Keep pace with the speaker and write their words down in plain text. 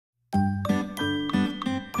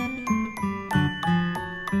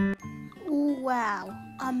Wow,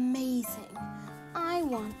 amazing. I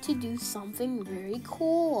want to do something very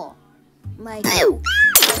cool. Like, baby,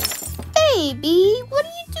 what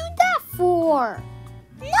do you do that for?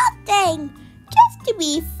 Nothing, just to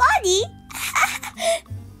be funny.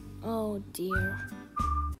 Oh dear.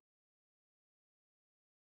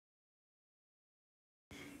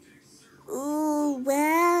 Ooh,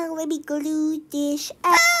 well, let me glue this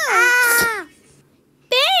up. Ah!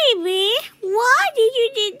 Baby, why did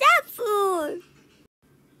you do that for?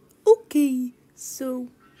 Okay, so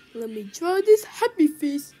let me draw this happy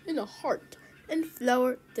face in a heart and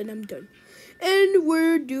flower, then I'm done. And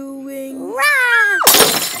we're doing... Rah!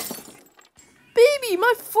 Baby,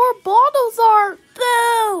 my 4 bottles are...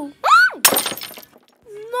 Boo!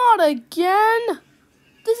 Not again.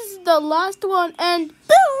 This is the last one and...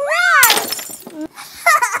 Boo!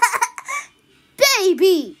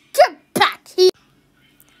 Baby, get back here.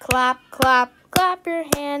 Clap, clap, clap your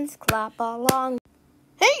hands, clap along.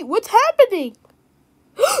 Hey, what's happening?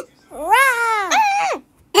 Rah!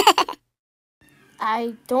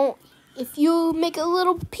 I don't... If you make a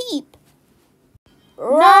little peep.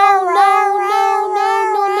 No.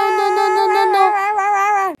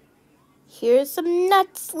 Here's some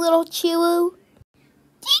nuts, little Chiwu.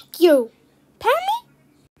 Thank you. Pammy,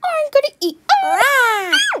 I'm gonna eat.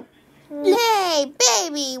 Hey,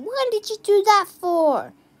 baby, what did you do that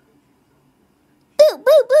for? Boo,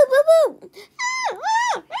 boo, boo, boo, boo.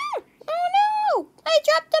 Oh no, I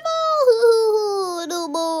dropped the ball. No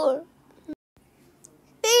more.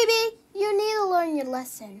 Baby, you need to learn your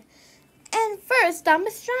lesson. And first,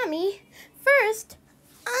 Amastrami,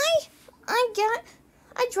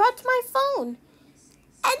 I dropped my phone.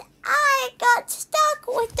 And I got stuck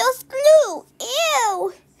with those glue.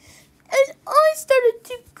 Ew. And I started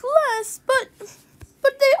to glass, but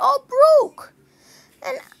they all broke.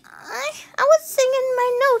 And I was singing my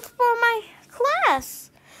notes for my class.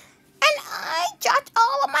 And I dropped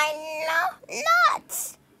all of my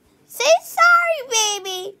nuts. Say sorry,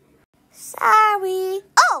 baby. Sorry.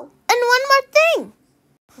 Oh, and one more thing.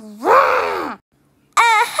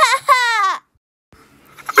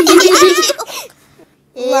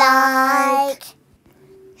 Like,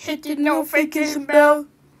 hit the notification bell.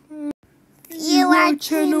 view our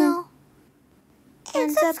channel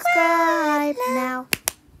and subscribe now.